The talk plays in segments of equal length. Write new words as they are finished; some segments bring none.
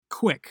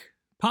Quick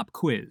pop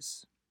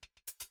quiz.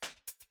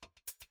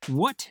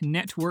 What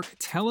network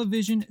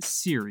television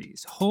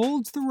series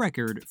holds the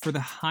record for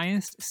the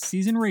highest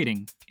season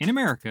rating in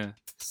America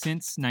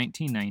since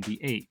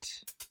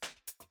 1998?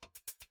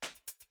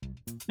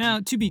 Now,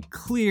 to be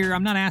clear,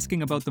 I'm not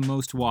asking about the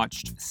most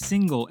watched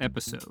single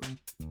episode.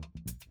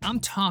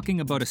 I'm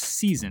talking about a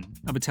season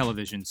of a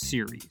television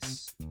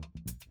series.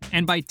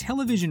 And by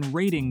television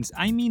ratings,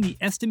 I mean the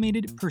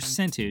estimated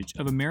percentage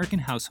of American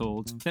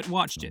households that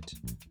watched it.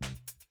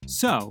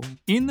 So,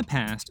 in the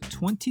past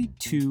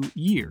 22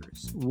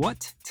 years,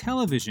 what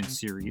television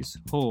series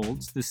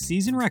holds the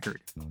season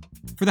record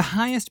for the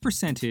highest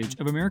percentage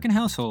of American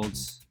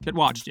households that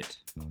watched it?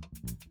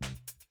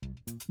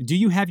 Do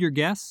you have your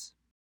guess?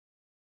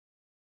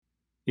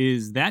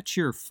 Is that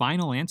your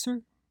final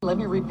answer? Let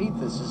me repeat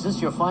this. Is this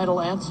your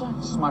final answer?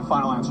 This is my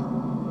final answer.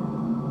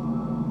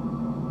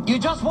 You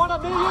just won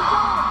 $1 million! Oh,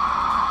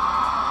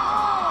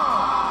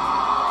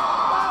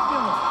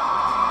 fabulous!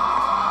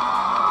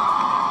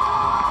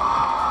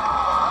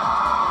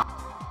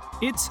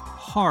 It's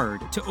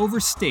hard to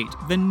overstate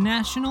the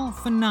national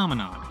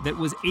phenomenon that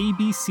was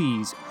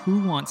ABC's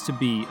Who Wants to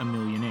Be a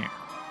Millionaire.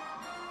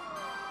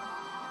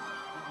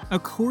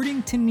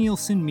 According to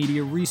Nielsen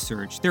Media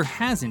Research, there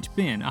hasn't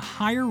been a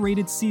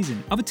higher-rated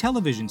season of a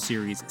television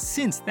series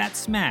since that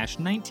smash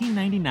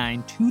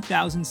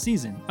 1999-2000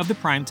 season of the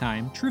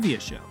primetime trivia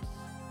show.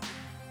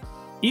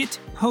 It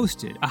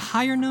posted a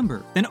higher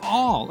number than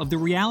all of the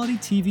reality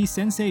TV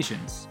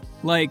sensations,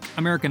 like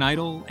American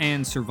Idol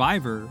and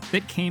Survivor,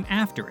 that came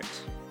after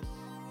it.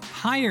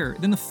 Higher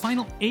than the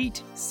final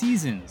 8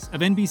 seasons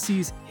of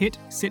NBC's hit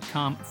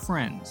sitcom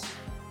Friends.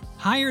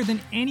 Higher than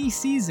any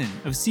season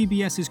of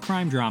CBS's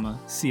crime drama,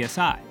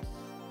 CSI.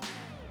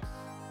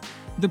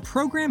 The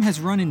program has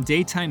run in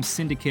daytime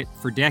syndicate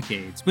for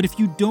decades, but if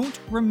you don't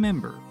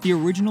remember the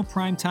original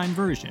primetime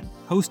version,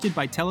 hosted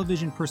by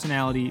television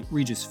personality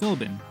Regis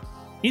Philbin,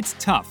 it's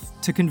tough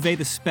to convey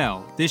the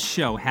spell this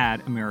show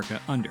had America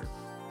under.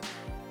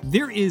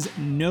 There is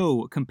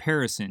no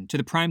comparison to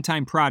the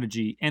primetime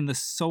prodigy and the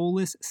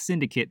soulless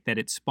syndicate that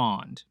it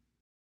spawned.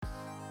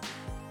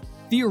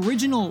 The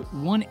original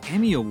won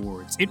Emmy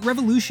Awards. It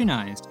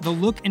revolutionized the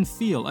look and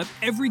feel of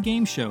every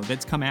game show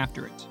that's come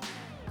after it.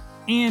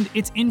 And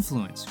its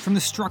influence, from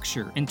the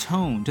structure and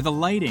tone to the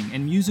lighting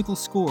and musical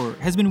score,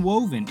 has been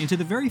woven into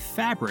the very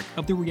fabric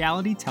of the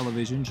reality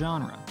television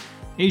genre.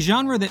 A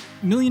genre that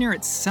Millionaire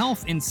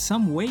itself in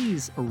some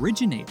ways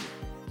originated.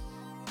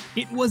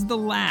 It was the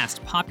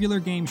last popular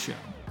game show,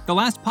 the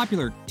last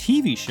popular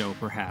TV show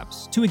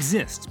perhaps, to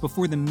exist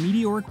before the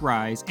meteoric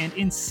rise and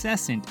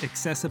incessant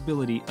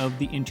accessibility of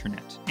the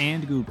internet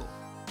and Google.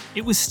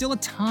 It was still a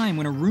time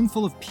when a room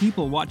full of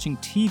people watching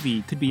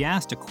TV could be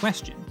asked a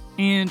question,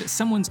 and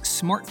someone's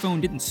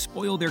smartphone didn't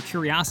spoil their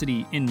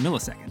curiosity in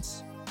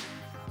milliseconds.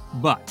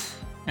 But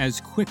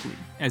as quickly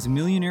as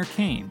Millionaire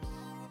came,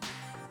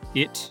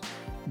 it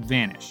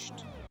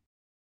vanished.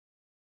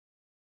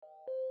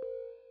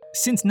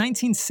 Since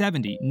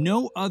 1970,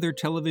 no other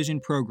television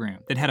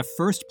program that had a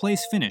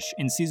first-place finish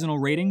in seasonal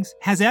ratings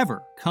has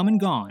ever come and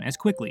gone as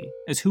quickly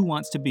as Who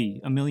Wants to Be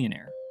a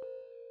Millionaire.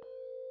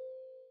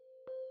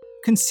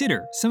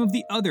 Consider some of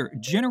the other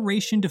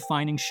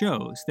generation-defining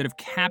shows that have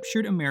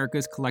captured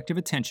America's collective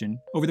attention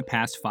over the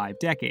past 5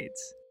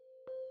 decades.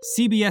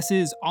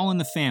 CBS's All in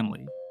the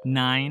Family,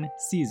 9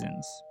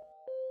 seasons.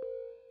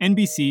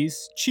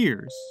 NBC's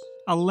Cheers,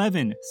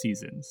 11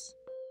 seasons.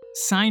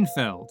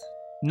 Seinfeld,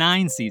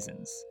 9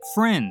 seasons.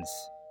 Friends,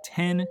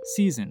 10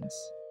 seasons.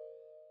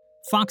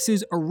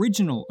 Fox's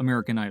original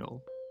American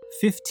Idol,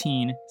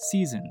 15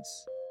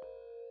 seasons.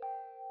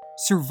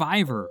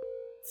 Survivor,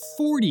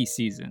 40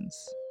 seasons.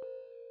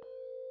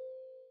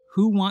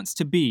 Who Wants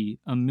to Be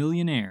a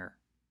Millionaire,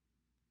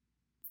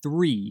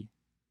 3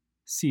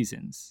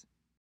 seasons.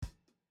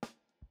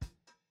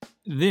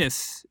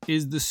 This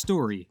is the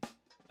story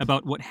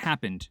about what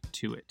happened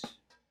to it.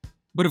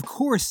 But of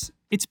course,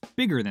 it's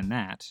bigger than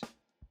that.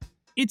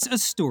 It's a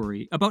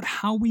story about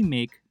how we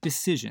make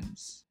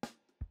decisions.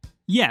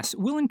 Yes,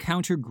 we'll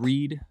encounter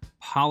greed,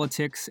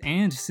 politics,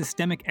 and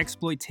systemic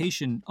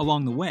exploitation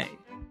along the way,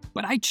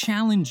 but I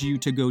challenge you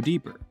to go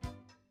deeper.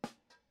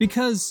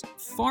 Because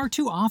far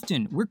too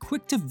often, we're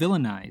quick to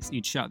villainize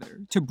each other,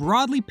 to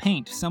broadly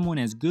paint someone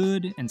as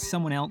good and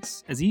someone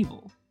else as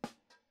evil.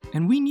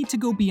 And we need to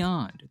go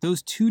beyond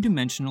those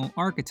two-dimensional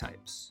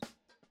archetypes.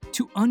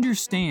 To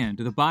understand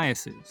the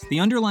biases, the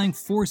underlying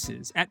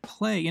forces at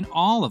play in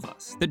all of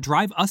us that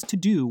drive us to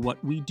do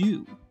what we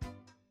do.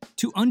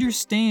 To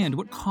understand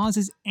what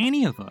causes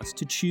any of us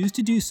to choose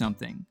to do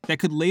something that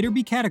could later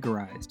be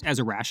categorized as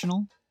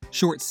irrational,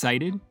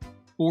 short-sighted,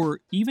 or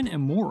even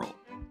immoral.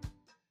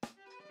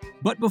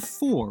 But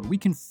before we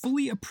can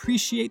fully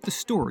appreciate the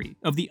story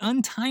of the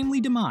untimely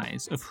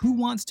demise of Who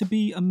Wants to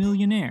Be a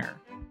Millionaire,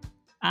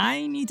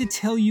 I need to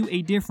tell you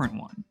a different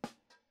one.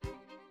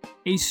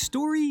 A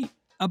story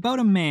about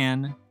a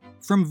man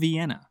from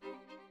Vienna.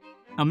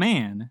 A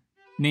man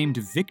named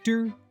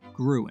Victor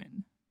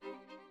Gruen.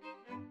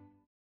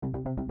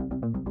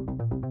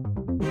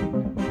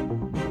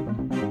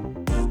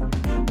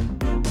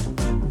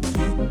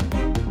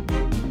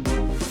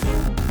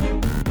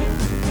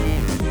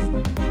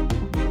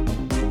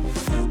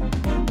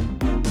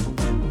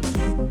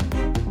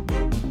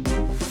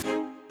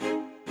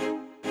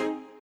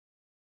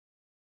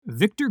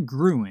 Victor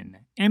Gruen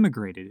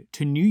emigrated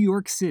to New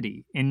York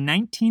City in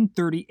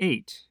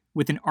 1938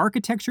 with an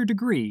architecture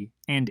degree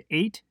and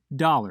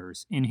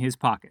 $8 in his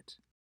pocket.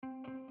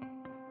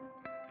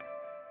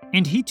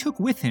 And he took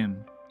with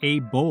him a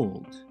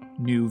bold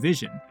new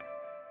vision.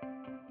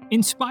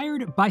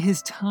 Inspired by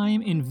his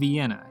time in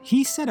Vienna,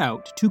 he set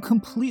out to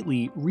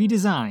completely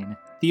redesign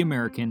the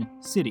American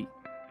city.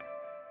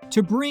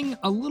 To bring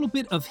a little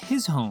bit of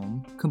his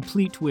home,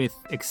 complete with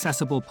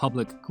accessible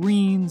public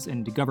greens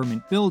and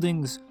government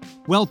buildings,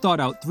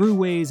 well-thought-out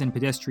throughways and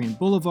pedestrian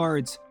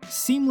boulevards,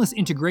 seamless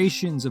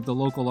integrations of the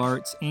local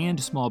arts and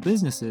small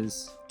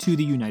businesses to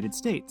the United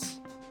States.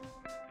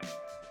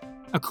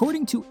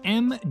 According to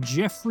M.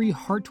 Jeffrey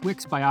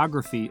Hartwick's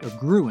biography of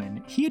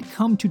Gruen, he had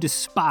come to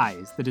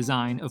despise the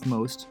design of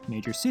most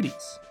major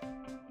cities.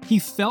 He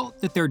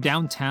felt that their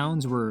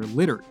downtowns were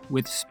littered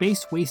with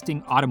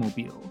space-wasting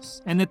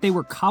automobiles, and that they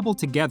were cobbled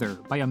together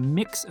by a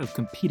mix of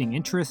competing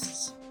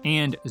interests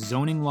and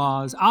zoning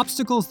laws,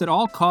 obstacles that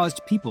all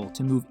caused people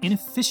to move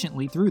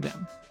inefficiently through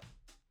them.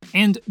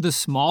 And the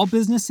small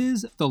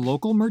businesses, the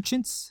local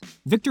merchants,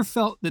 Victor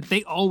felt that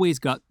they always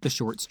got the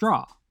short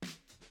straw.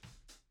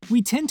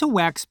 We tend to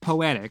wax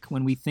poetic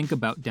when we think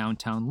about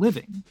downtown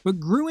living,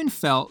 but Gruen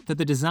felt that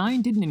the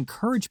design didn't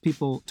encourage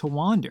people to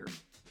wander,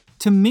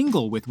 to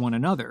mingle with one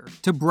another,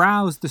 to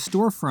browse the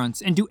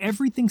storefronts and do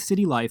everything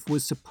city life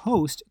was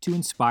supposed to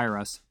inspire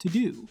us to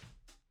do.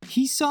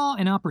 He saw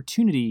an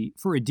opportunity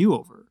for a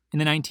do-over in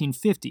the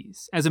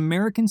 1950s as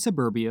American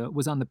suburbia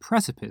was on the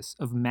precipice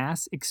of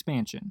mass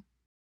expansion.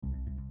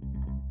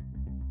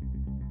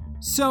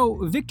 So,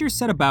 Victor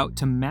set about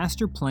to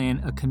master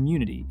plan a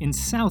community in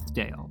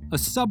Southdale, a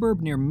suburb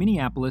near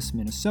Minneapolis,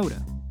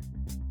 Minnesota.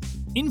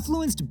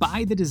 Influenced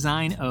by the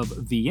design of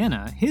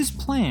Vienna, his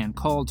plan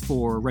called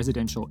for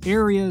residential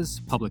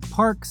areas, public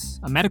parks,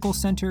 a medical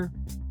center,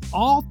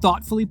 all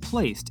thoughtfully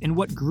placed in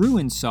what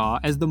Gruen saw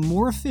as the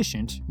more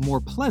efficient,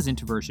 more pleasant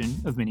version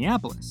of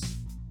Minneapolis.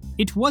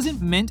 It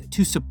wasn't meant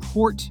to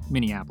support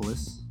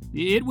Minneapolis,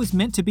 it was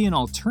meant to be an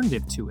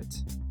alternative to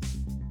it.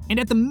 And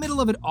at the middle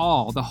of it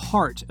all, the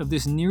heart of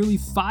this nearly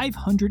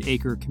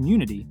 500-acre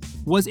community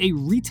was a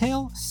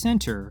retail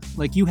center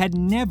like you had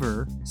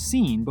never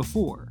seen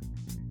before.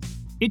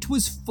 It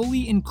was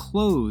fully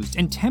enclosed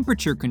and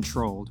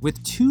temperature-controlled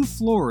with 2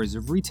 floors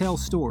of retail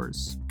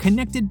stores,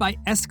 connected by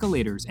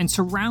escalators and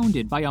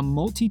surrounded by a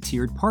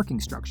multi-tiered parking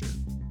structure.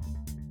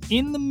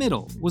 In the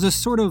middle was a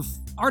sort of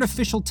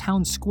artificial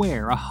town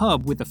square, a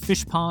hub with a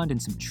fish pond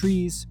and some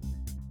trees.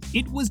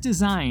 It was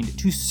designed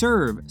to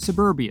serve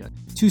suburbia,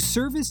 to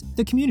service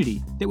the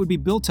community that would be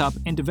built up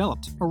and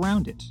developed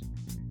around it.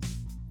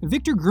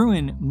 Victor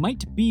Gruen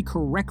might be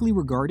correctly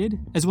regarded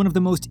as one of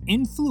the most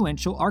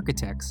influential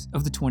architects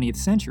of the 20th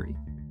century.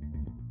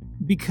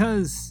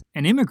 Because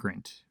an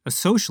immigrant, a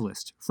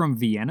socialist from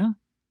Vienna,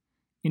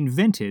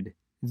 invented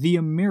the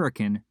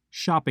American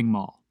shopping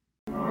mall.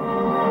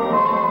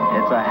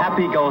 It's a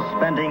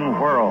happy-go-spending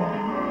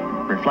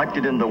world,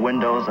 reflected in the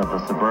windows of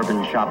the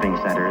suburban shopping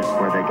centers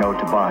where they go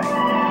to buy.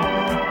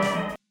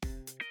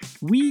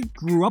 We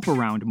grew up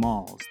around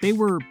malls. They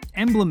were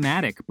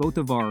emblematic both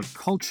of our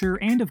culture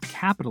and of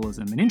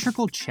capitalism, an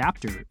integral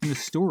chapter in the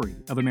story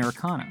of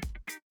Americana.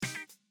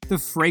 The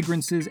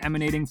fragrances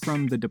emanating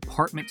from the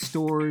department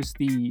stores,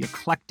 the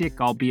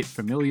eclectic, albeit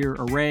familiar,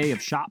 array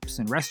of shops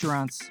and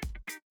restaurants.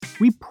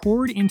 We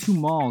poured into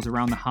malls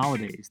around the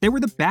holidays. They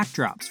were the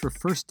backdrops for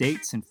first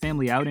dates and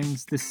family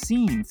outings, the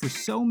scene for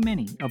so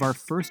many of our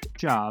first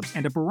jobs,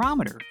 and a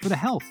barometer for the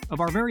health of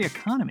our very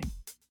economy.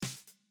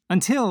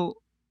 Until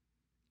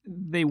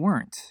they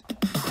weren't.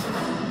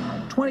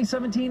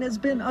 2017 has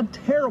been a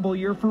terrible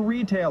year for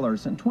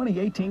retailers, and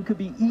 2018 could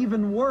be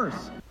even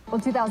worse. Well,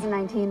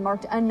 2019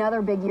 marked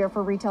another big year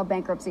for retail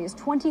bankruptcies.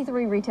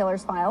 23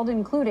 retailers filed,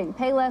 including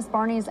Payless,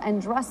 Barney's,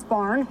 and Dress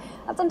Barn.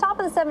 That's on top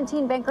of the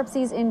 17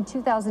 bankruptcies in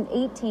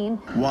 2018.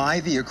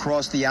 Why the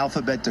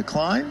across-the-alphabet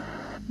decline?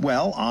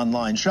 Well,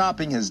 online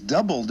shopping has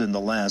doubled in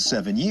the last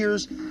 7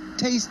 years.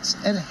 Tastes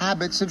and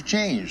habits have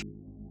changed.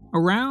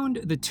 Around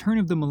the turn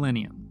of the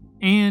millennium,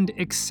 and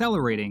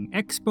accelerating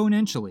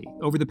exponentially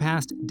over the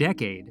past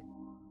decade,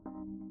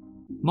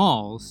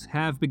 malls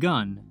have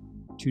begun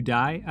to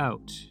die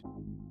out.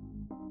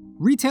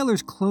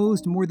 Retailers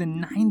closed more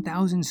than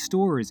 9,000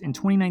 stores in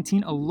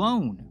 2019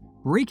 alone,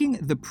 breaking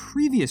the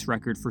previous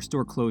record for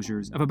store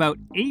closures of about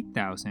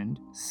 8,000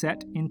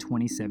 set in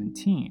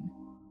 2017.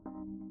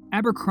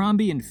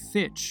 Abercrombie &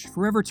 Fitch,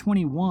 Forever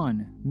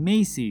 21,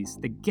 Macy's,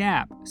 The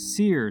Gap,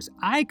 Sears,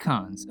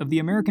 icons of the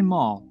American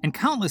mall, and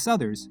countless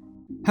others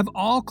have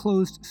all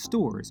closed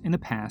stores in the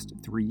past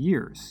 3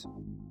 years.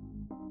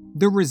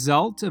 The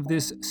result of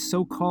this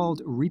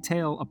so-called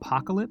retail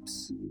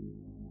apocalypse?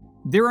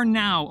 There are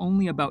now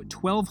only about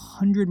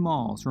 1,200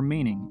 malls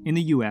remaining in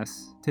the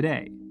US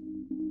today.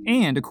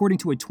 And according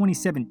to a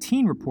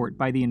 2017 report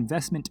by the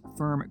investment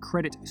firm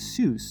Credit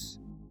Suisse,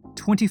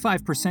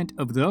 25%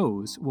 of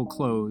those will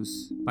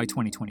close by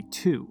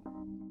 2022.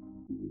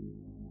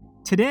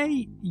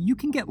 Today, you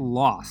can get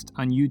lost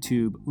on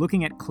YouTube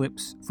looking at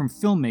clips from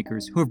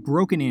filmmakers who have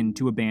broken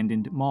into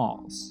abandoned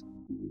malls.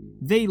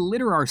 They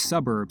litter our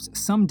suburbs,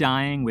 some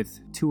dying with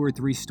 2 or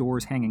 3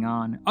 stores hanging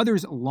on,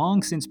 others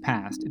long since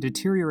past,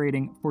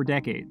 deteriorating for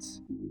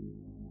decades.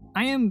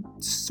 I am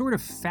sort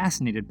of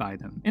fascinated by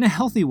them, in a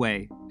healthy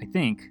way, I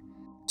think.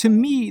 To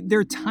me,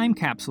 they're time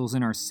capsules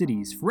in our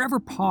cities,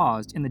 forever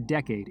paused in the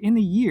decade, in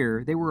the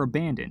year they were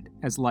abandoned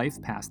as life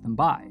passed them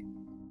by.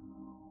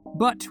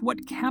 But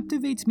what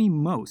captivates me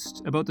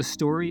most about the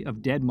story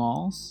of dead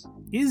malls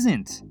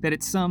isn't that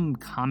it's some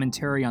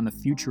commentary on the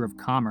future of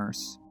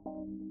commerce,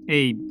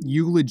 a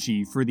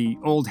eulogy for the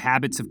old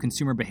habits of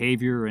consumer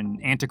behavior and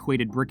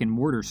antiquated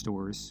brick-and-mortar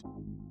stores.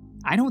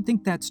 I don't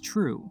think that's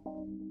true.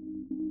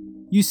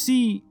 You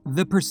see,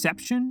 the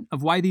perception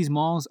of why these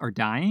malls are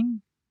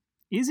dying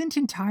isn't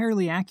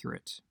entirely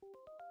accurate.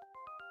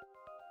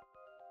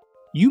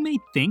 You may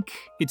think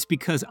it's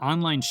because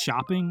online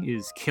shopping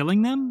is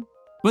killing them,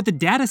 but the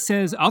data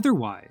says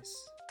otherwise.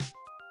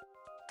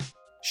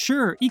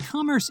 Sure,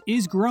 e-commerce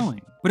is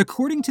growing, but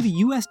according to the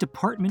US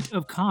Department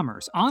of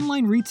Commerce,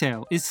 online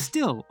retail is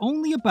still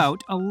only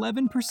about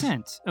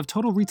 11% of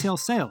total retail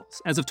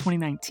sales as of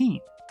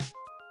 2019.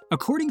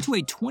 According to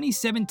a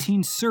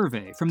 2017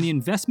 survey from the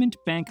investment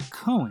bank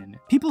Cohen,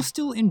 people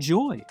still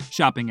enjoy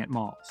shopping at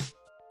malls.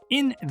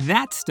 In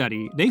that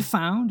study, they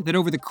found that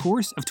over the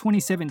course of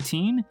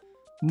 2017,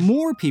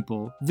 more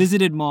people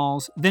visited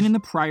malls than in the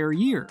prior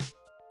year.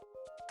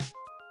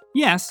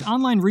 Yes,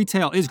 online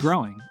retail is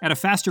growing at a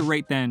faster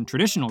rate than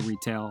traditional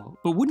retail,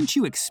 but wouldn't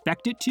you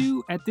expect it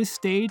to at this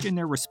stage in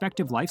their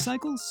respective life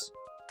cycles?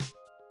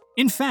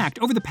 In fact,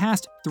 over the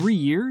past 3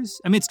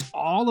 years, amidst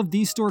all of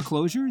these store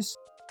closures,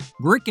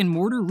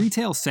 brick-and-mortar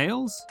retail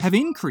sales have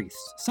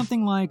increased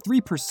something like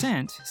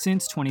 3%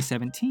 since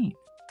 2017.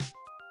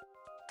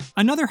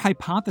 Another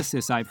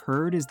hypothesis I've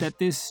heard is that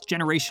this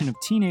generation of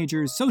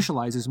teenagers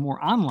socializes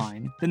more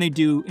online than they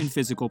do in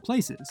physical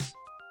places.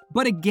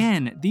 But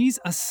again, these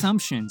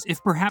assumptions,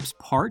 if perhaps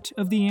part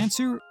of the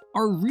answer,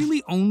 are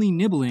really only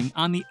nibbling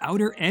on the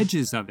outer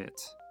edges of it.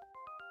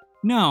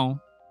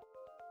 No.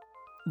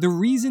 The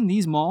reason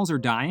these malls are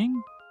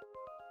dying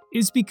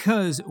is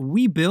because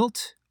we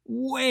built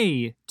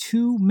way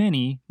too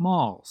many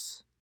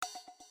malls.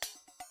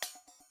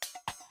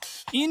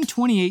 In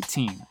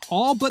 2018,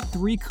 all but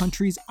 3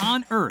 countries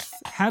on Earth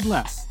had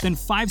less than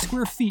 5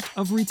 square feet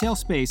of retail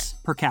space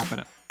per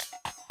capita.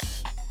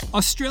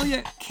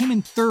 Australia came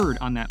in third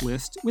on that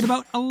list with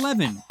about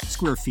 11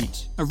 square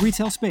feet of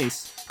retail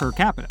space per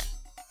capita.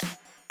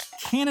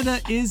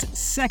 Canada is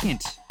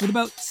second with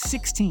about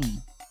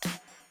 16.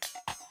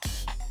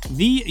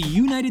 The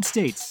United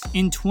States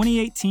in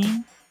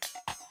 2018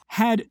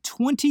 had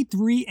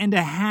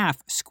 23.5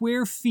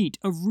 square feet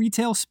of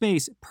retail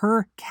space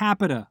per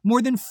capita,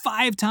 more than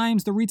 5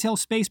 times the retail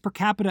space per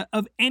capita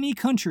of any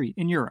country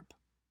in Europe.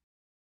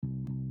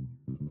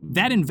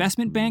 That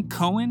investment bank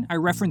Cohen I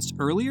referenced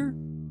earlier,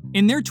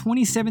 in their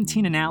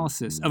 2017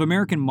 analysis of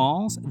American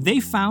malls,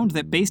 they found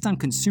that based on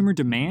consumer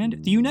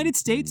demand, the United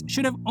States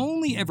should have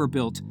only ever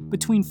built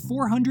between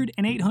 400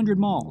 and 800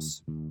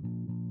 malls.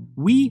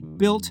 We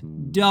built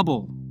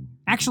double,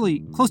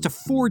 actually close to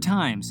 4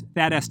 times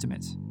that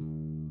estimate.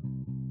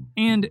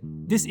 And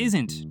this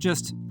isn't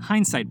just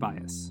hindsight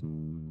bias.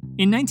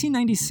 In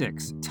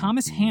 1996,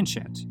 Thomas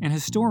Hanchett, an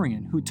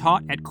historian who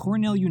taught at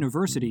Cornell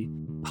University,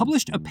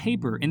 published a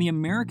paper in the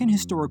American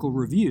Historical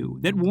Review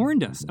that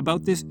warned us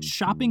about this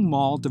shopping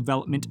mall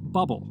development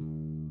bubble.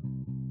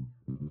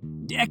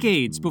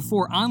 Decades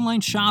before online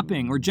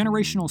shopping or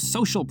generational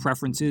social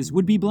preferences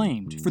would be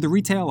blamed for the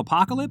retail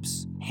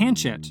apocalypse,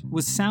 Hanchett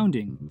was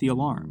sounding the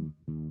alarm.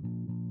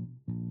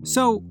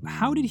 So,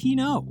 how did he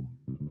know?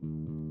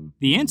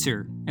 The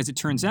answer, as it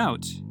turns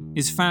out,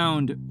 is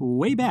found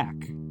way back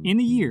in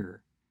the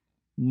year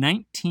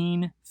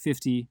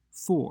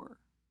 1954.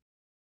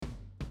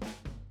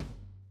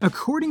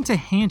 According to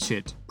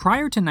Hanchett,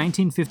 prior to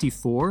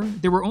 1954,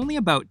 there were only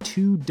about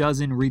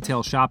 24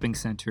 retail shopping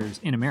centers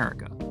in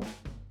America.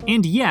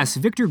 And yes,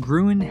 Victor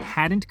Gruen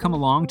hadn't come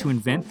along to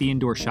invent the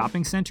indoor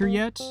shopping center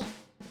yet,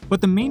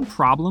 but the main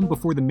problem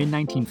before the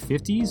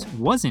mid-1950s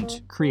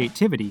wasn't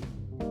creativity,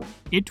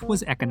 it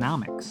was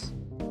economics.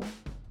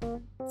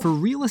 For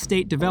real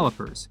estate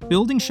developers,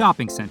 building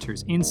shopping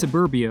centers in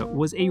suburbia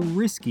was a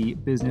risky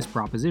business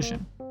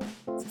proposition.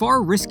 Far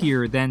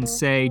riskier than,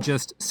 say,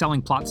 just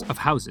selling plots of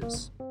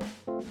houses.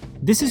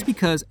 This is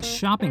because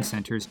shopping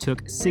centers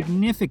took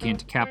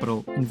significant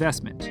capital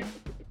investment.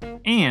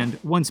 And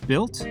once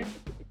built,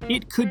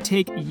 it could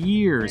take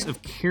years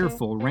of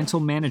careful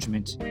rental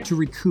management to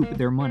recoup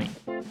their money.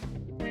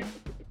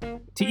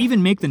 To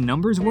even make the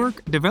numbers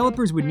work,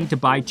 developers would need to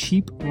buy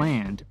cheap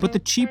land, but the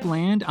cheap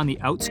land on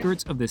the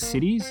outskirts of the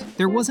cities,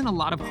 there wasn't a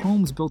lot of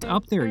homes built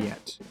up there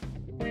yet.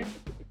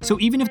 So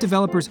even if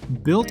developers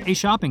built a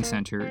shopping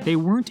center, they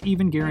weren't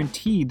even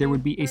guaranteed there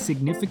would be a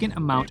significant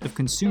amount of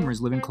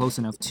consumers living close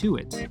enough to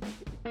it.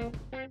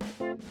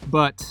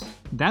 But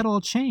that all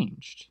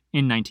changed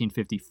in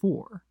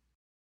 1954.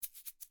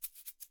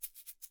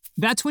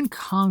 That's when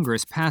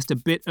Congress passed a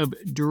bit of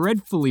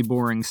dreadfully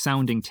boring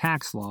sounding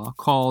tax law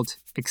called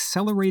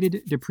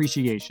accelerated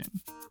depreciation.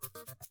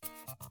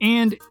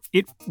 And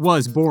it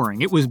was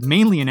boring. It was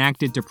mainly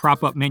enacted to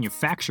prop up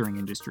manufacturing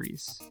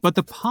industries. But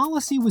the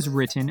policy was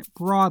written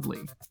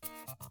broadly.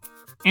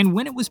 And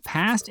when it was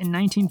passed in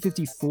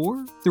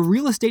 1954, the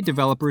real estate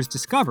developers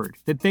discovered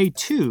that they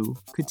too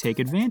could take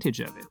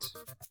advantage of it.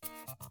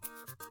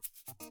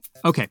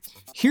 Okay,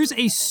 here's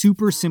a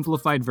super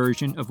simplified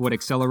version of what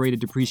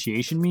accelerated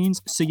depreciation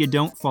means so you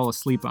don't fall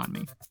asleep on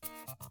me.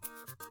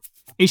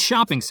 A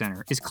shopping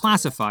center is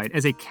classified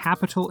as a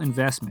capital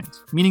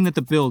investment, meaning that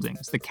the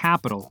buildings, the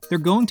capital, they're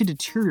going to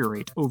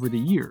deteriorate over the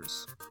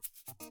years.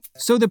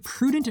 So the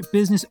prudent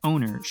business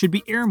owner should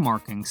be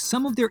earmarking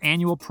some of their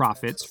annual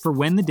profits for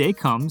when the day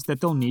comes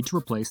that they'll need to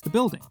replace the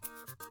building.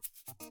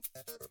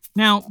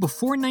 Now,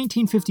 before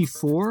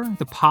 1954,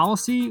 the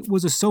policy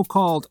was a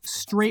so-called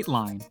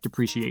straight-line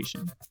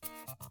depreciation,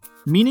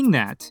 meaning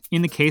that,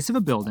 in the case of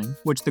a building,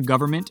 which the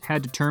government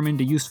had determined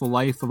a useful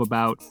life of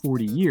about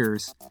 40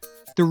 years,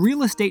 the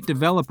real estate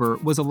developer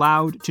was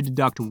allowed to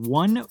deduct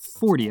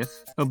 1/40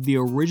 of the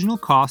original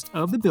cost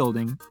of the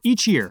building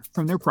each year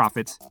from their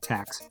profits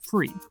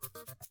tax-free.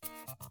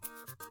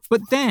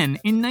 But then,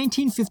 in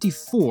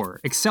 1954,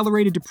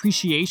 accelerated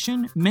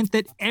depreciation meant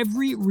that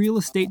every real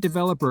estate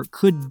developer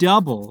could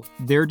double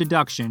their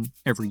deduction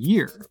every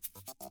year.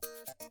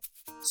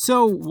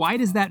 So why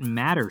does that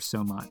matter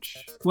so much?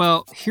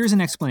 Well, here's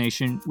an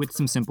explanation with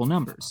some simple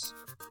numbers.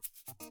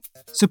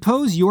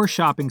 Suppose your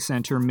shopping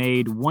center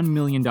made $1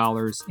 million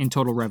in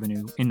total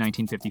revenue in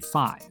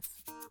 1955.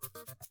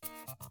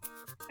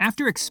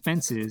 After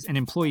expenses and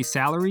employee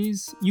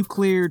salaries, you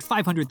cleared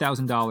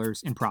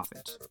 $500,000 in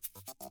profit.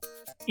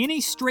 In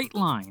a straight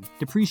line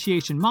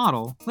depreciation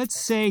model, let's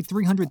say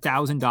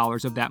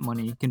 $300,000 of that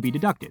money can be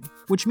deducted,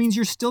 which means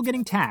you're still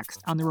getting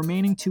taxed on the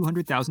remaining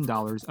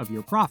 $200,000 of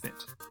your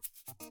profit.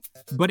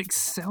 But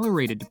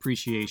accelerated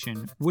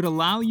depreciation would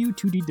allow you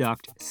to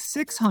deduct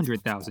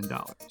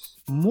 $600,000,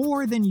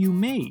 more than you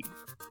made,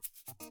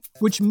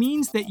 which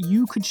means that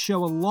you could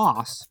show a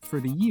loss for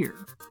the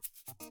year.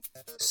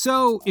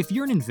 So, if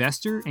you're an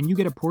investor and you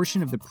get a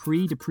portion of the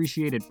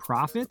pre-depreciated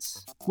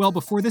profits, well,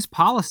 before this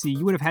policy,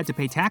 you would have had to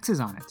pay taxes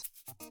on it,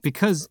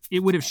 because it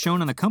would have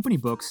shown on the company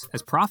books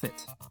as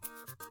profit.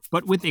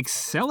 But with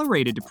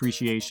accelerated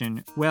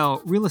depreciation,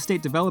 well, real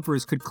estate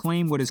developers could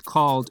claim what is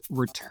called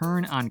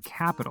return on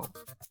capital.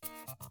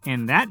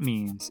 And that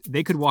means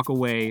they could walk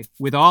away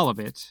with all of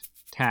it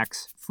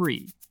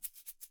tax-free.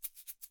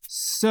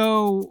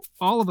 So,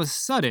 all of a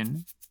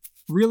sudden,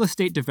 real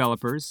estate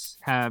developers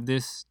have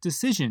this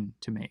decision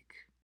to make.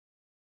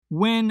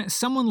 When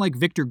someone like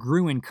Victor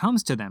Gruen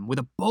comes to them with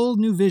a bold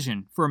new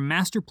vision for a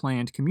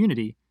master-planned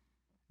community,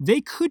 they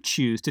could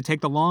choose to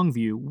take the long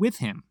view with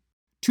him,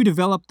 to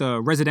develop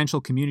the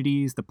residential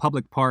communities, the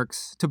public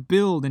parks, to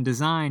build and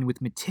design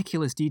with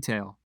meticulous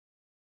detail.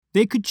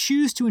 They could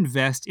choose to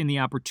invest in the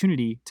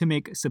opportunity to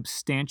make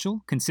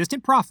substantial,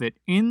 consistent profit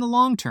in the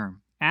long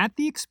term at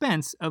the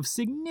expense of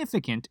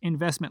significant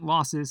investment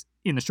losses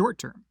in the short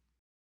term.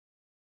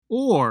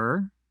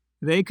 Or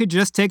they could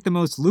just take the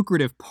most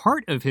lucrative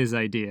part of his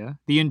idea,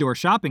 the indoor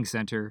shopping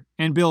center,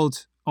 and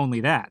build only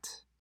that,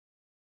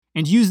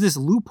 and use this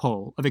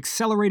loophole of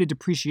accelerated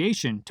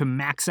depreciation to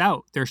max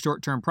out their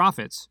short-term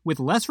profits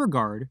with less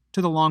regard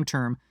to the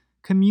long-term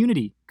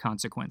community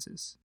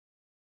consequences.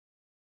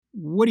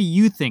 What do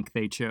you think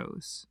they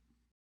chose?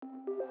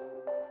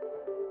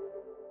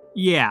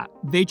 Yeah,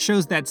 they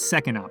chose that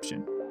second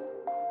option.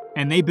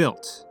 And they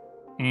built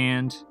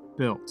and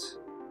built.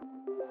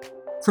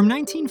 From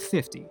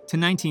 1950 to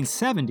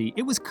 1970,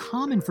 it was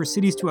common for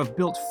cities to have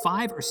built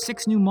 5 or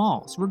 6 new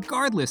malls,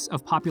 regardless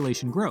of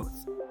population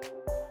growth.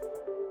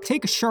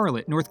 Take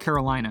Charlotte, North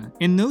Carolina.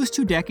 In those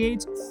 2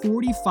 decades,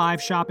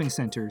 45 shopping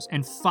centers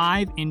and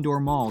 5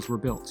 indoor malls were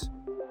built.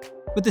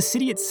 But the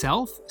city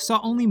itself saw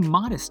only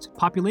modest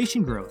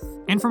population growth,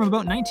 and from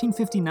about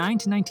 1959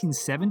 to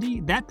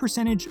 1970, that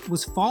percentage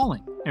was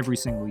falling every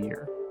single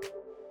year.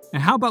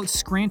 And how about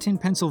Scranton,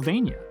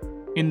 Pennsylvania?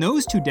 In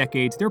those 2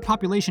 decades, their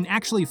population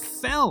actually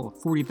fell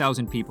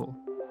 40,000 people.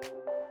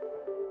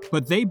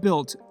 But they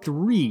built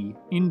 3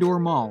 indoor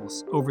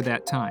malls over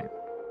that time,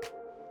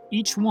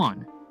 each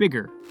one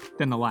bigger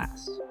than the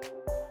last.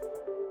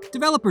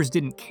 Developers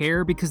didn't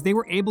care because they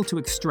were able to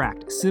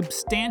extract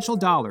substantial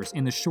dollars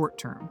in the short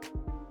term.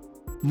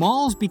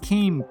 Malls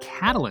became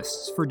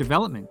catalysts for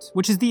development,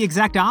 which is the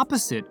exact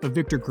opposite of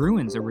Victor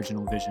Gruen's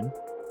original vision.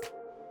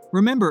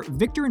 Remember,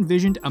 Victor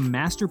envisioned a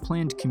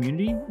master-planned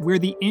community where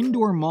the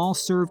indoor mall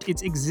served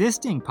its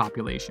existing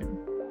population.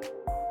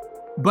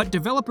 But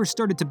developers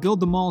started to build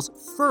the malls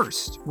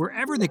first,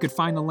 wherever they could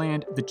find the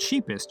land the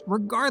cheapest,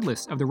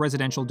 regardless of the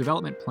residential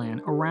development plan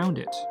around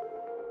it.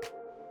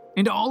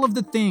 And all of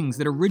the things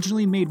that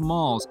originally made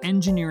malls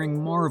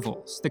engineering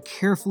marvels, the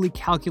carefully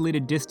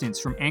calculated distance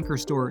from anchor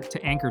store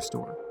to anchor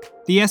store,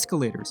 the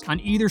escalators on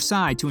either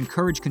side to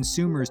encourage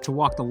consumers to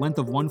walk the length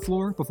of one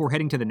floor before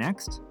heading to the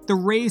next, the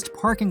raised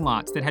parking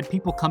lots that had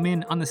people come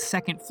in on the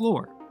second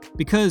floor,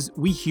 because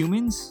we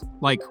humans,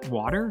 like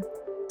water,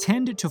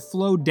 tend to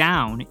flow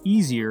down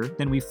easier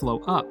than we flow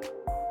up.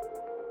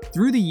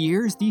 Through the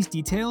years, these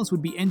details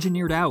would be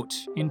engineered out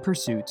in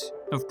pursuit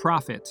of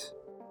profit.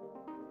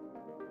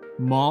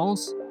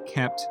 Malls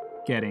kept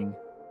getting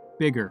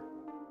bigger.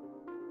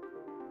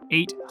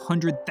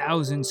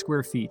 800,000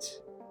 square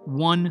feet,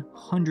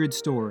 100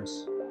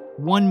 stores.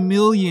 1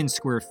 million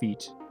square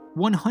feet,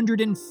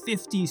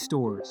 150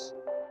 stores.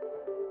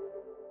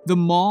 The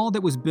mall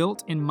that was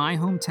built in my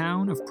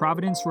hometown of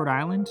Providence, Rhode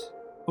Island,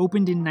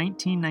 opened in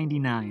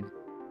 1999.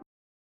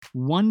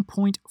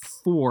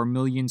 1.4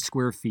 million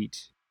square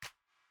feet,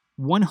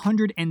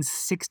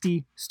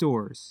 160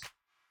 stores,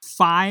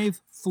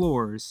 5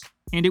 floors,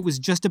 and it was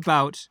just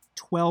about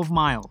 12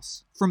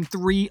 miles from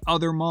 3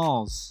 other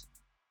malls.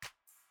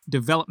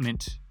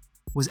 Development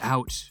was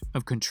out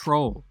of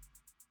control.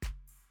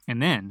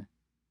 And then,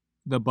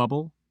 the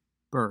bubble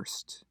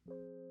burst.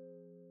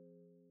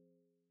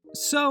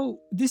 So,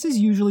 this is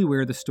usually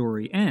where the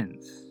story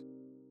ends.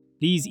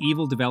 These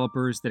evil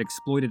developers that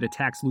exploited a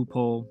tax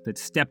loophole, that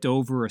stepped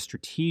over a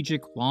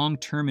strategic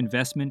long-term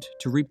investment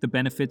to reap the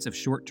benefits of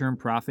short-term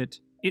profit,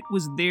 it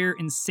was their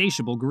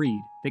insatiable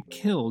greed that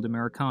killed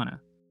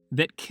Americana,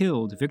 that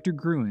killed Victor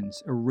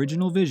Gruen's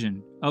original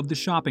vision of the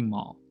shopping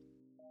mall.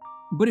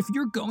 But if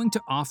you're going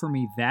to offer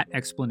me that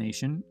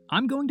explanation,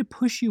 I'm going to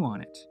push you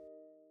on it.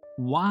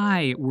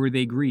 Why were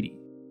they greedy?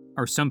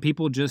 Are some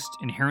people just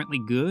inherently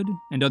good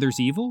and others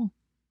evil?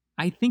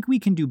 I think we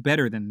can do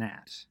better than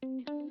that.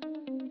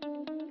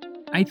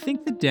 I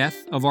think the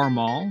death of our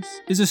malls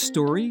is a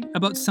story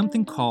about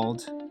something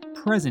called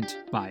present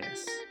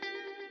bias.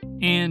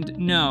 And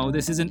no,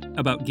 this isn't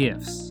about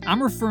gifts.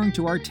 I'm referring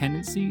to our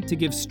tendency to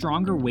give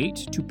stronger weight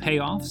to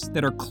payoffs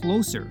that are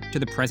closer to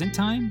the present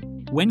time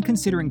when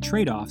considering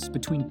trade-offs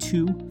between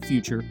 2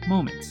 future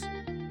moments.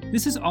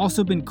 This has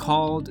also been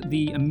called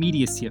the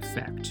immediacy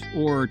effect,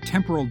 or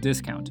temporal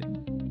discounting.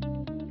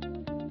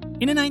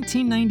 In a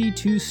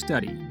 1992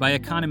 study by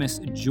economists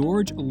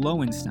George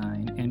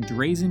Lowenstein and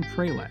Drazen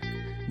Prelek,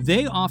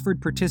 they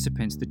offered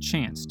participants the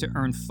chance to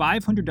earn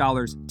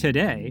 $500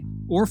 today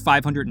or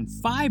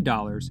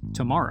 $505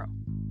 tomorrow.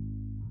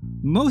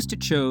 Most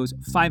chose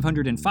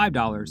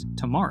 $505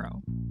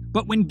 tomorrow,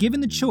 but when given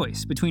the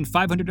choice between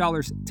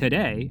 $500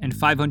 today and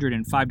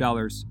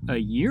 $505 a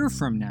year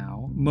from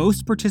now,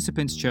 most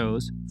participants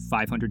chose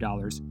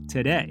 $500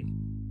 today.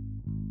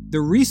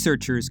 The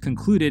researchers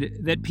concluded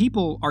that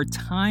people are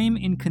time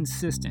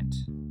inconsistent.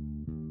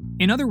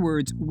 In other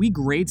words, we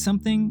grade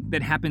something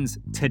that happens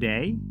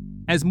today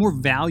as more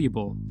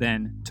valuable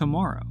than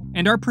tomorrow,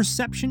 and our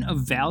perception of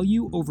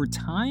value over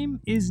time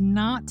is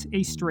not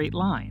a straight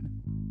line.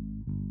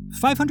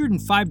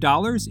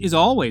 $505 is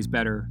always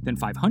better than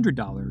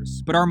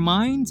 $500, but our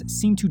minds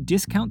seem to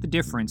discount the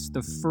difference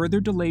the further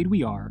delayed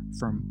we are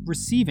from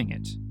receiving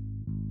it.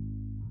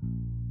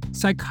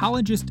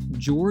 Psychologist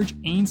George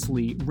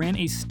Ainsley ran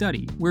a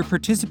study where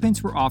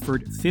participants were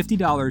offered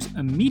 $50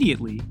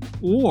 immediately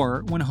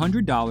or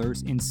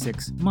 $100 in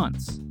 6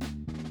 months.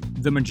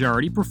 The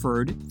majority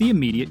preferred the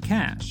immediate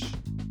cash.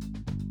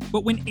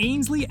 But when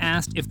Ainsley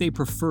asked if they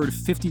preferred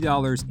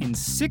 $50 in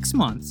 6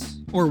 months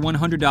or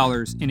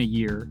 $100 in a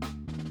year,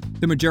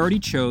 the majority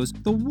chose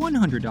the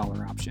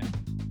 $100 option.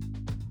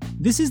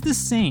 This is the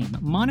same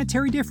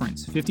monetary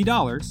difference,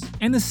 $50,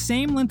 and the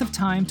same length of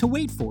time to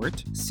wait for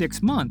it,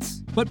 6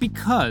 months. But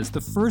because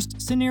the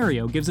first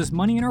scenario gives us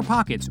money in our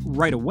pockets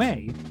right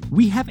away,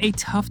 we have a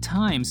tough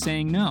time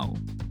saying no.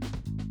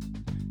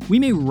 We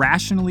may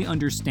rationally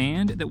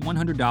understand that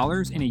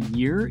 $100 in a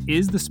year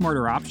is the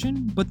smarter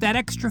option, but that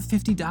extra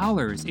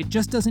 $50, it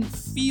just doesn't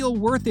feel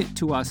worth it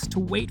to us to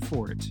wait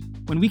for it,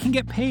 when we can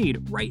get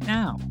paid right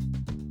now.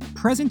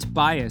 Present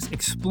bias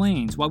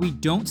explains why we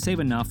don't save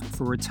enough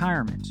for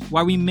retirement,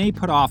 why we may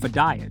put off a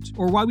diet,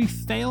 or why we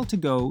fail to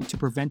go to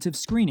preventive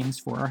screenings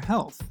for our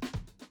health.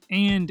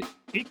 And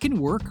it can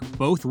work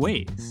both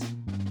ways.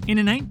 In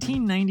a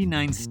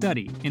 1999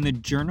 study in the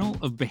Journal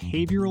of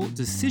Behavioral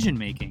Decision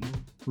Making,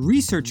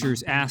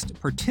 researchers asked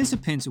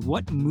participants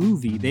what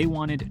movie they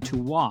wanted to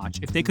watch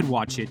if they could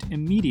watch it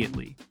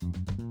immediately.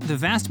 The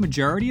vast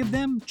majority of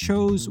them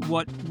chose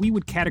what we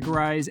would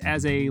categorize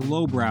as a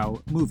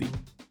lowbrow movie.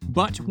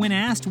 But when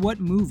asked what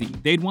movie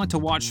they'd want to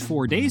watch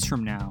 4 days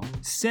from now,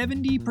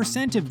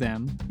 70% of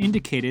them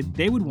indicated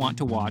they would want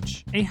to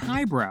watch a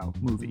highbrow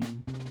movie.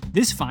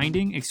 This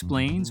finding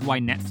explains why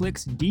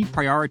Netflix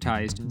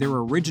deprioritized their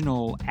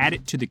original add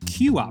it to the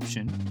queue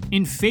option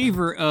in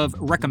favor of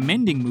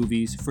recommending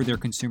movies for their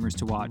consumers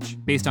to watch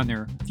based on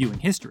their viewing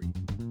history.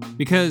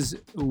 Because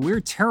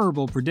we're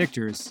terrible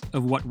predictors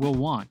of what we'll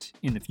want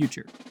in the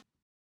future.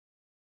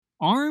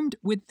 Armed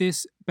with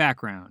this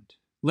background,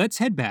 let's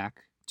head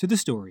back to the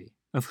story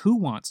of Who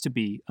Wants to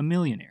Be a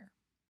Millionaire.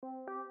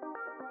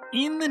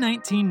 In the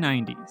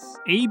 1990s,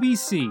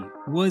 ABC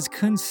was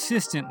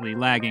consistently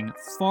lagging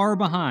far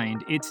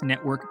behind its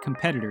network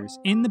competitors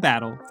in the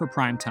battle for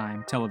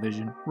primetime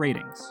television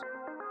ratings.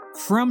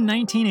 From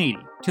 1980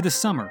 to the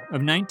summer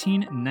of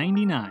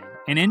 1999,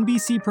 an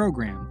NBC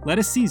program led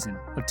a season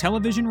of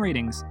television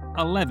ratings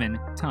 11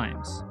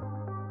 times.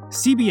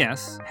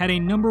 CBS had a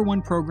number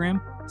 1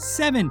 program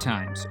 7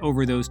 times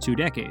over those 2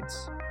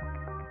 decades.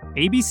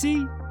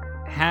 ABC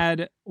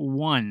had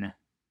 1,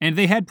 and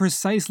they had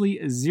precisely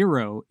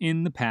 0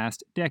 in the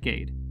past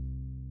decade.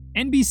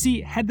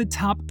 NBC had the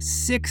top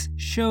 6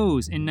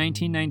 shows in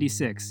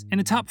 1996 and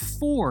the top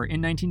 4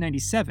 in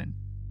 1997.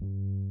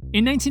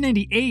 In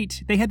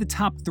 1998, they had the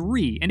top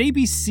 3, and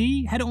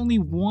ABC had only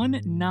 1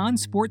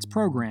 non-sports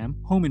program,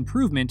 Home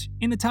Improvement,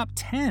 in the top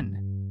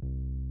 10.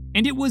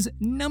 And it was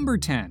number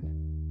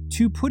 10.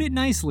 To put it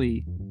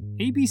nicely,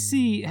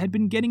 ABC had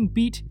been getting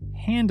beat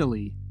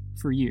handily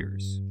for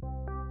years.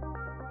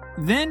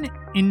 Then,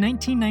 in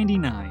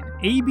 1999,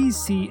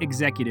 ABC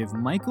executive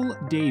Michael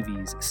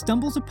Davies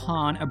stumbles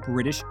upon a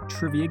British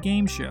trivia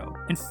game show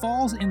and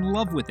falls in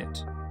love with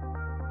it.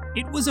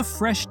 It was a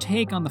fresh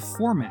take on the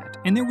format,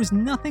 and there was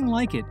nothing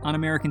like it on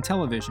American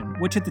television,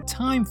 which at the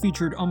time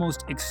featured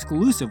almost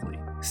exclusively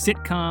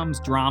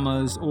sitcoms,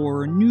 dramas,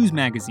 or news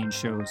magazine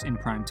shows in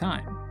prime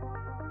time.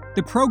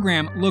 The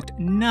program looked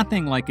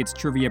nothing like its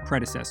trivia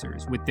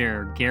predecessors, with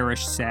their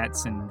garish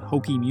sets and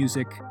hokey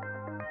music.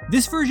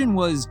 This version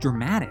was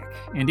dramatic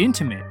and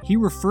intimate. He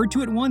referred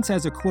to it once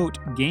as a, quote,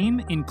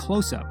 game in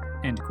close-up,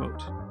 end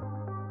quote.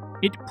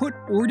 It put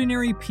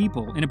ordinary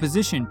people in a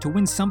position to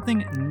win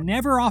something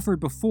never offered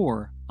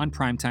before on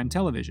primetime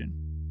television: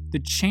 the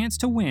chance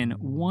to win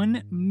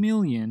 $1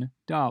 million.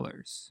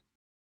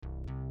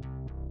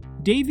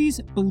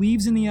 Davies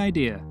believes in the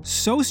idea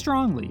so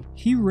strongly,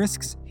 he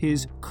risks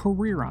his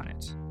career on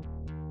it.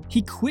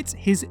 He quits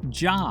his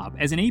job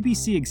as an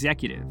ABC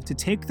executive to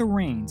take the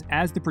reins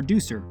as the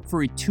producer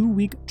for a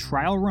 2-week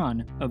trial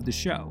run of the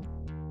show.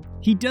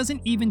 He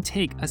doesn't even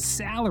take a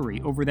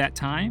salary over that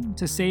time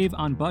to save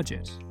on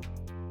budget.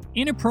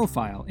 In a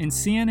profile in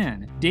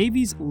CNN,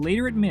 Davies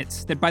later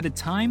admits that by the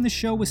time the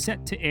show was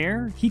set to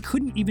air, he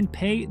couldn't even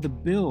pay the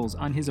bills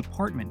on his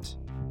apartment.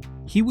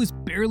 He was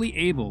barely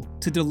able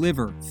to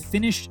deliver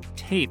finished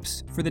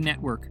tapes for the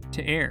network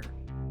to air.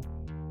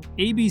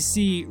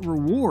 ABC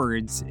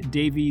rewards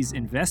Davies'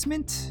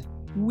 investment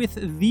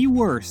with the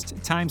worst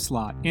time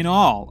slot in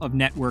all of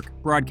network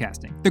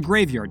broadcasting, the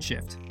graveyard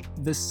shift,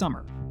 the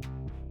summer.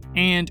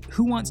 And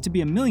Who Wants to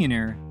Be a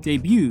Millionaire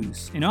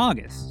debuts in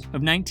August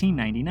of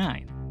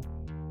 1999.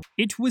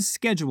 It was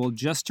scheduled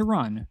just to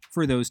run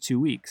for those 2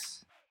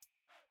 weeks.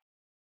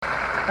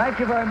 Thank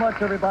you very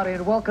much, everybody,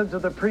 and welcome to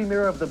the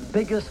premiere of the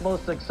biggest,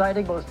 most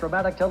exciting, most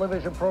dramatic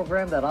television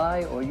program that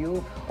I or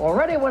you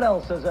or anyone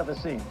else has ever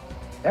seen.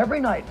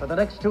 Every night for the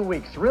next 2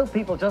 weeks, real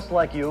people just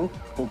like you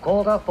who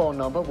called our phone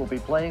number will be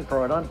playing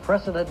for an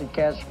unprecedented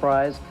cash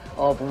prize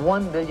of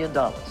 $1 million.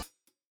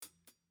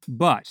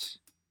 But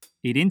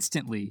it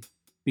instantly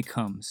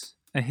becomes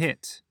a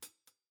hit.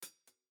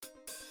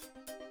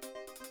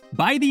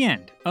 By the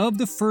end of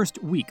the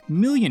first week,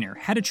 Millionaire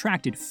had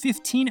attracted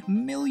 15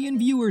 million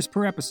viewers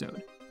per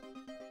episode.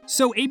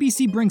 So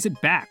ABC brings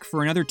it back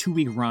for another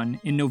 2-week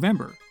run in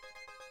November.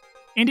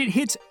 And it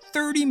hits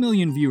 30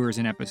 million viewers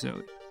an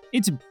episode.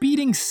 It's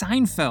beating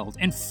Seinfeld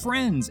and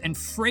Friends and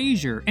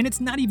Frasier, and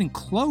it's not even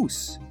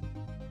close.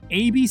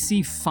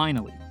 ABC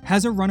finally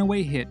has a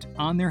runaway hit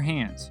on their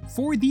hands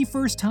for the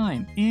first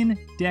time in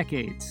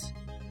decades.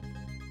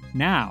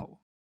 Now,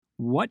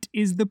 what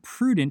is the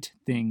prudent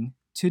thing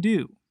to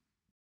do?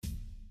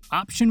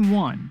 Option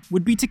 1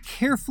 would be to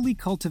carefully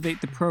cultivate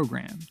the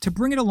program, to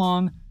bring it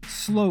along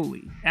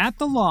slowly, at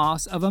the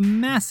loss of a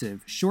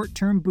massive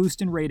short-term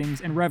boost in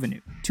ratings and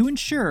revenue, to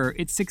ensure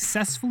it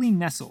successfully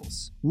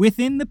nestles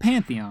within the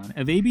pantheon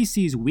of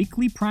ABC's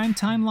weekly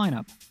primetime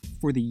lineup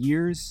for the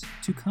years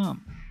to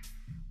come.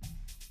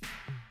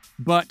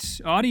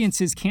 But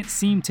audiences can't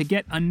seem to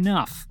get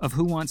enough of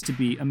Who Wants to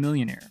Be a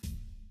Millionaire.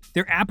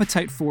 Their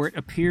appetite for it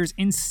appears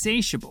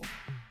insatiable.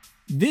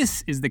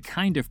 This is the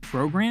kind of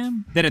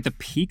program that at the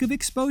peak of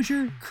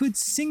exposure could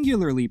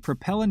singularly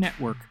propel a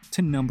network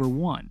to number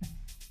 1.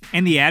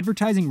 And the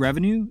advertising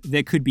revenue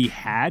that could be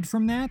had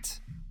from that?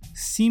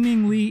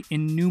 Seemingly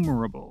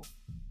innumerable.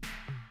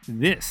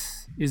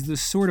 This is the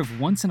sort of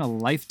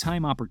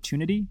once-in-a-lifetime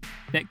opportunity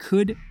that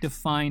could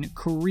define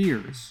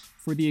careers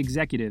for the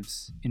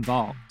executives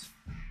involved.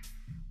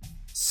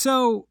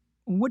 So,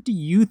 what do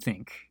you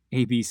think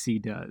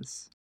ABC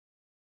does?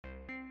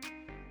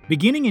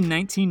 Beginning in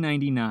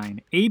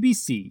 1999,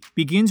 ABC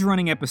begins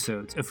running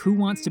episodes of Who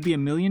Wants to Be a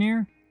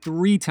Millionaire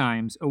 3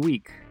 times a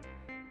week,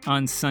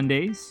 on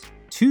Sundays,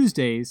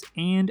 Tuesdays,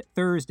 and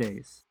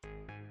Thursdays.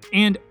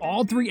 And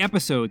all 3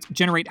 episodes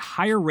generate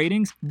higher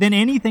ratings than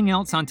anything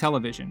else on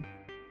television.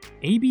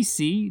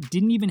 ABC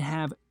didn't even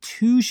have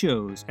 2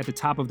 shows at the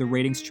top of the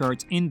ratings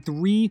charts in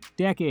 3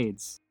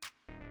 decades.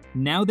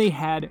 Now they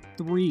had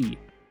 3.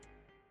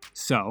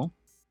 So,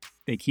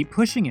 they keep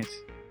pushing it.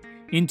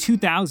 In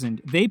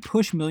 2000, they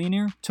pushed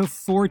Millionaire to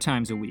 4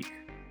 times a week.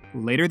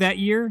 Later that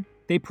year,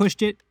 they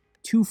pushed it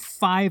to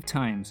 5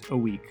 times a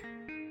week.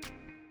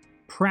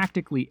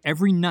 Practically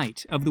every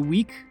night of the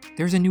week,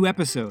 there's a new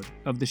episode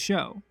of the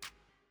show.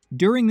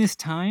 During this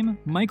time,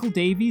 Michael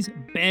Davies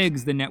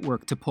begs the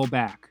network to pull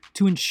back,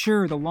 to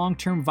ensure the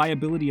long-term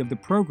viability of the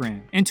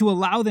program, and to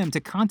allow them to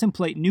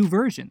contemplate new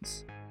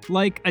versions,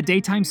 like a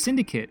daytime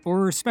syndicate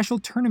or special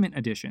tournament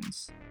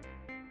editions.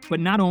 But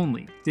not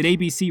only did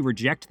ABC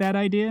reject that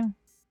idea,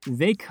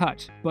 they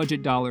cut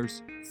budget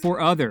dollars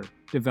for other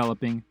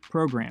developing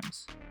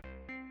programs.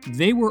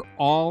 They were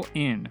all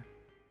in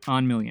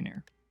on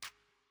Millionaire.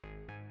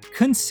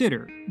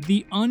 Consider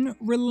the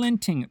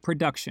unrelenting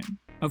production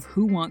of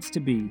Who Wants to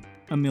Be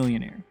a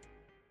Millionaire.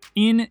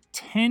 In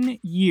 10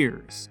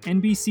 years,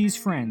 NBC's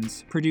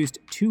Friends produced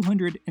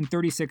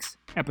 236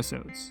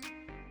 episodes.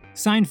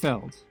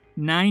 Seinfeld,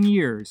 9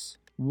 years,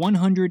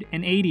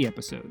 180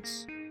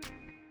 episodes.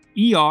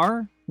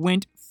 ER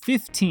went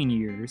 15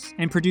 years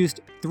and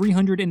produced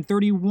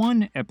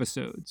 331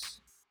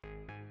 episodes.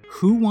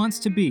 Who Wants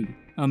to Be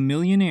a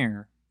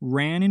Millionaire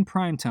ran in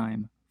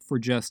primetime for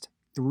just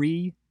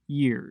 3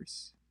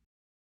 years.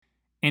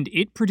 And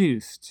it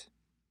produced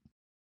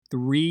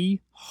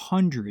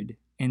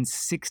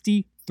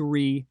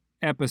 363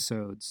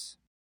 episodes.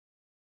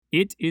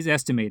 It is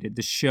estimated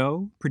the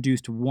show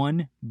produced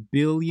 $1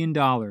 billion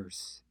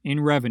in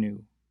revenue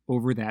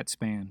over that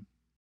span.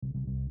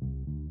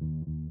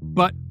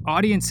 But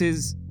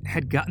audiences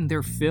had gotten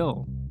their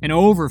fill, an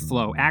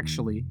overflow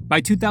actually.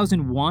 By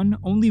 2001,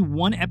 only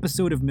one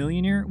episode of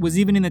Millionaire was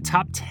even in the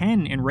top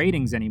 10 in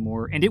ratings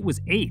anymore, and it was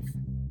 8th.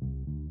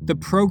 The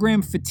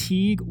program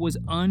fatigue was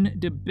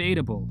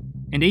undebatable,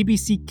 and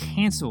ABC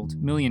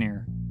canceled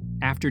Millionaire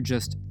after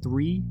just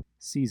 3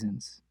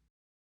 seasons.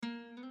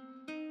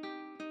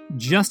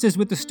 Just as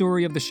with the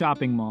story of the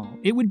shopping mall,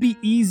 it would be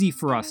easy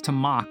for us to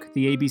mock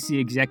the ABC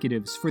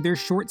executives for their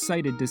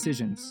short-sighted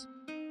decisions.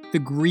 The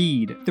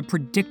greed, the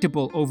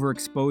predictable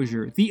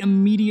overexposure, the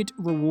immediate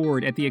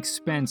reward at the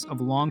expense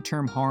of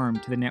long-term harm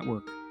to the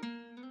network.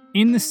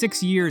 In the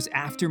 6 years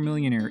after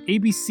Millionaire,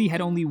 ABC had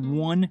only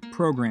one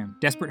program,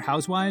 Desperate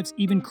Housewives,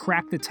 even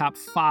cracked the top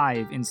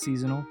 5 in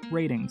seasonal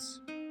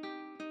ratings.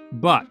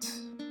 But,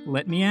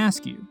 let me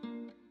ask you,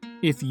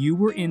 if you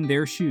were in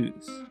their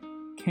shoes,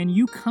 can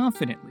you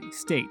confidently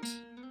state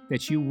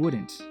that you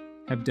wouldn't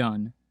have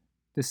done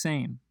the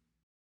same?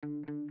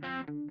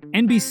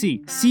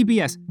 NBC,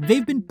 CBS,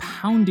 they've been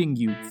pounding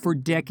you for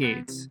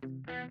decades.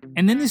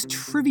 And then this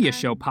trivia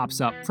show pops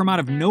up from out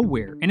of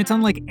nowhere, and it's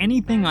unlike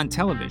anything on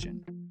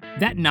television.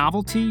 That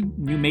novelty,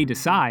 you may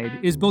decide,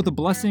 is both a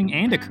blessing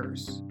and a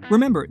curse.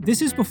 Remember,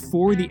 this is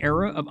before the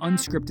era of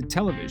unscripted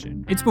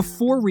television. It's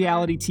before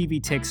reality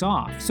TV takes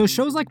off, so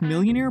shows like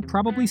Millionaire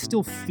probably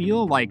still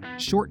feel like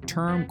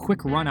short-term,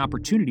 quick-run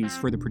opportunities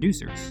for the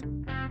producers.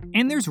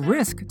 And there's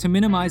risk to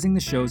minimizing the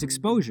show's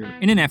exposure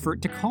in an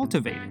effort to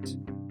cultivate it.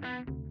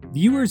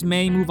 Viewers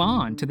may move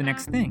on to the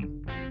next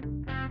thing.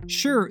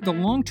 Sure, the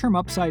long-term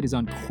upside is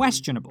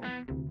unquestionable,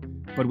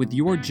 but with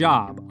your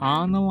job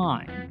on the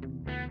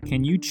line,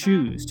 can you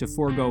choose to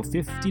forego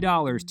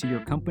 $50 to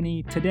your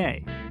company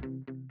today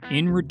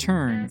in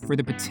return for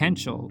the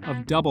potential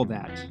of double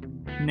that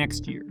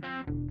next year?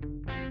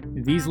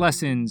 These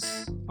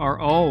lessons are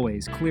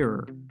always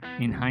clearer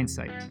in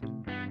hindsight.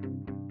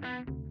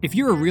 If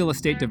you're a real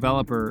estate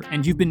developer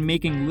and you've been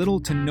making little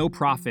to no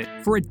profit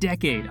for a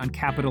decade on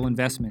capital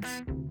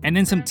investments, and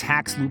then some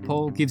tax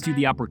loophole gives you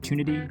the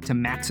opportunity to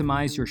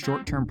maximize your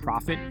short-term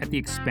profit at the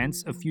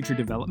expense of future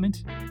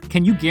development,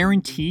 can you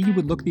guarantee you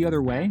would look the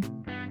other way?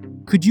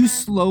 Could you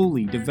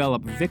slowly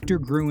develop Victor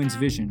Gruen's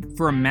vision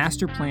for a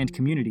master-planned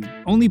community,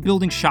 only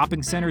building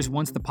shopping centers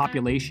once the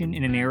population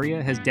in an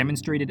area has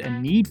demonstrated a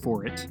need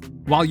for it,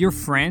 while your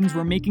friends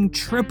were making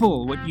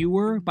triple what you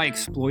were by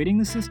exploiting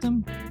the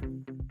system?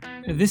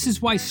 This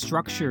is why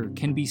structure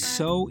can be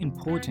so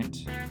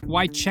important,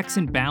 why checks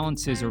and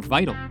balances are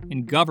vital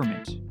in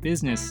government,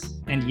 business,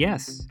 and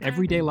yes,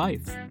 everyday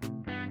life.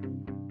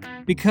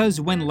 Because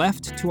when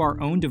left to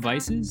our own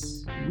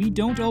devices, we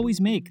don't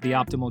always make the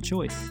optimal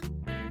choice.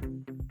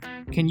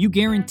 Can you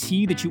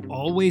guarantee that you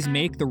always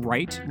make the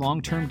right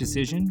long-term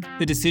decision,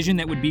 the decision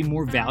that would be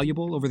more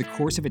valuable over the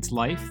course of its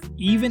life,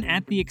 even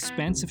at the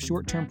expense of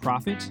short-term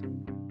profit?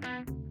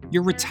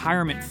 Your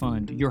retirement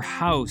fund, your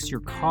house, your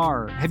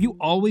car, have you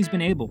always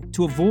been able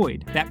to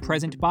avoid that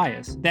present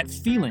bias, that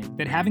feeling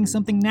that having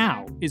something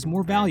now is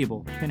more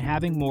valuable than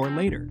having more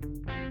later?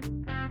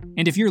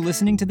 And if you're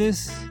listening to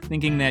this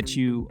thinking that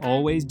you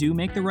always do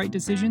make the right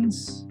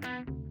decisions,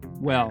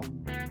 well,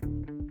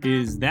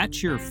 is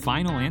that your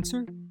final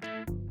answer?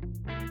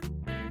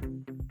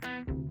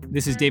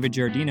 This is David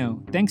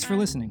Giardino. Thanks for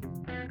listening.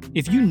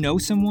 If you know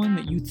someone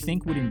that you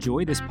think would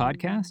enjoy this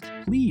podcast,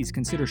 please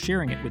consider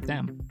sharing it with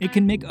them. It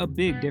can make a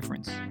big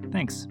difference.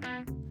 Thanks.